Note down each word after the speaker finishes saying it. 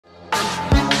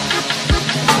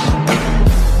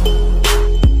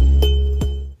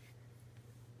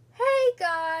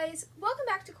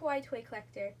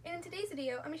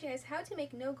video, I'm going to show you guys how to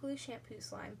make no glue shampoo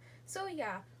slime. So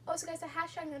yeah, also guys, the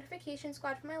hashtag notification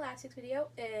squad for my last week's video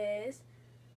is...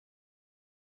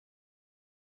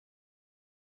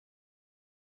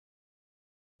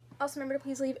 Also remember to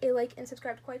please leave a like and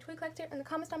subscribe to Kawaii Toy Collector, and in the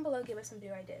comments down below give us some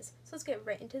video ideas. So let's get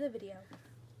right into the video.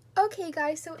 Okay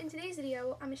guys, so in today's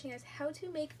video, I'm going to show you guys how to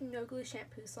make no glue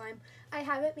shampoo slime. I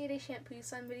haven't made a shampoo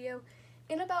slime video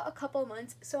in about a couple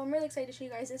months, so I'm really excited to show you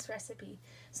guys this recipe.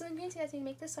 So the ingredients you guys need to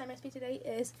make this slime recipe today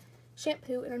is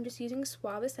shampoo, and I'm just using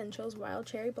Suave Essentials Wild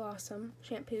Cherry Blossom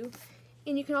shampoo.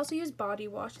 And you can also use body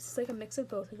wash. This is like a mix of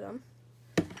both of them.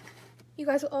 You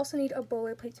guys will also need a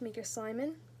bowler plate to make your slime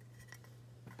in.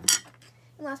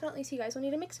 And last but not least, you guys will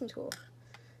need a mixing tool.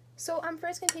 So I'm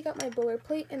first going to take out my bowler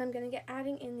plate, and I'm going to get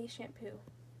adding in the shampoo.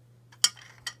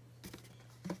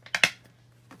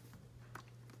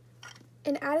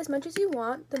 And add as much as you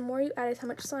want. The more you add is how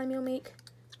much slime you'll make.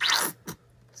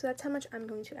 So that's how much I'm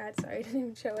going to add. Sorry, I didn't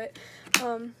even show it.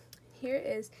 Here it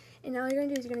is. And now all you're going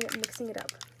to do is you're going to get mixing it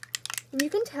up. And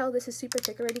you can tell this is super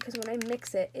thick already because when I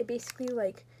mix it, it basically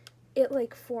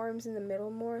it forms in the middle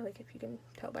more, like if you can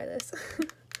tell by this.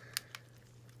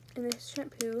 And this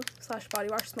shampoo slash body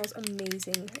wash smells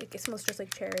amazing. It smells just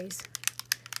like cherries.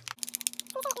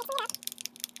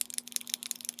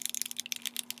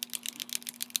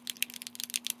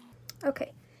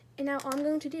 Okay, and now all I'm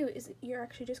going to do is you're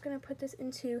actually just going to put this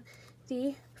into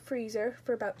the freezer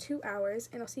for about 2 hours,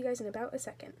 and I'll see you guys in about a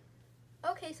second.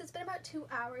 Okay, so it's been about 2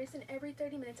 hours, and every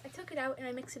 30 minutes I took it out and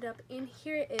I mixed it up, and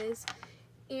here it is.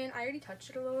 And I already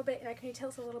touched it a little bit, and I can tell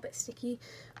it's a little bit sticky.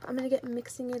 But I'm going to get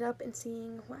mixing it up and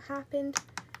seeing what happened.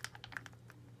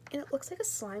 And it looks like a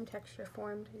slime texture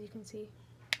formed, as you can see.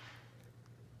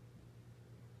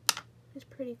 It's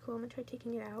pretty cool. I'm going to try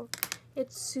taking it out.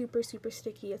 It's super, super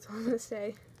sticky, that's all I'm going to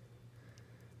say.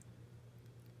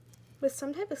 With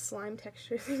some type of slime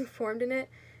texture thing formed in it,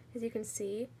 as you can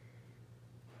see.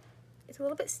 It's a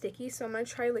little bit sticky, so I'm going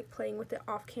to try playing with it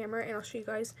off camera, and I'll show you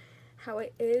guys how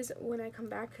it is when I come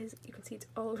back, because you can see it's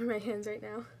all over my hands right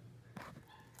now.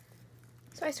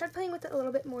 So I started playing with it a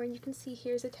little bit more, and you can see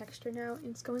here's the texture now, and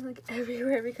it's going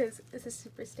everywhere because this is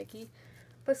super sticky.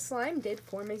 But slime did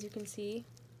form, as you can see.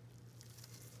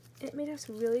 And it made us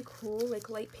really cool,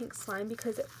 light pink slime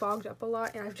because it fogged up a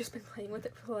lot, and I've just been playing with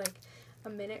it for a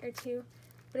minute or two.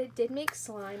 But it did make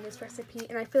slime, this recipe,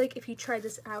 and I feel like if you try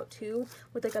this out too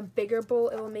with a bigger bowl,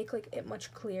 it will make it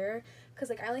much clearer.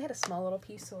 Because I only had a small little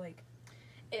piece, so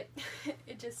it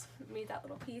just made that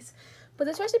little piece. But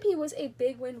this recipe was a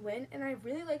big win-win, and I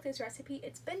really like this recipe.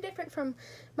 It's been different from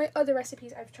my other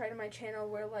recipes I've tried on my channel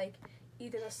where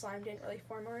either the slime didn't really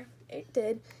form or it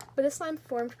did, but this slime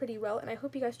formed pretty well, and I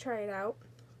hope you guys try it out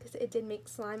because it did make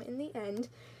slime in the end.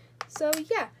 So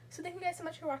yeah, so thank you guys so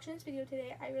much for watching this video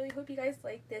today. I really hope you guys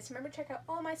like this. Remember to check out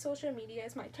all my social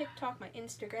medias, my TikTok, my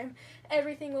Instagram.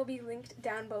 Everything will be linked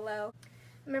down below.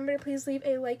 Remember to please leave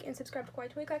a like and subscribe to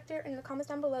Kawaii Toy Collector, and in the comments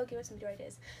down below give us some video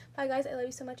ideas. Bye guys, I love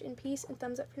you so much, and peace, and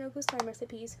thumbs up for no glue slime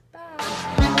recipes.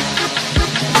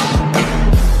 Bye!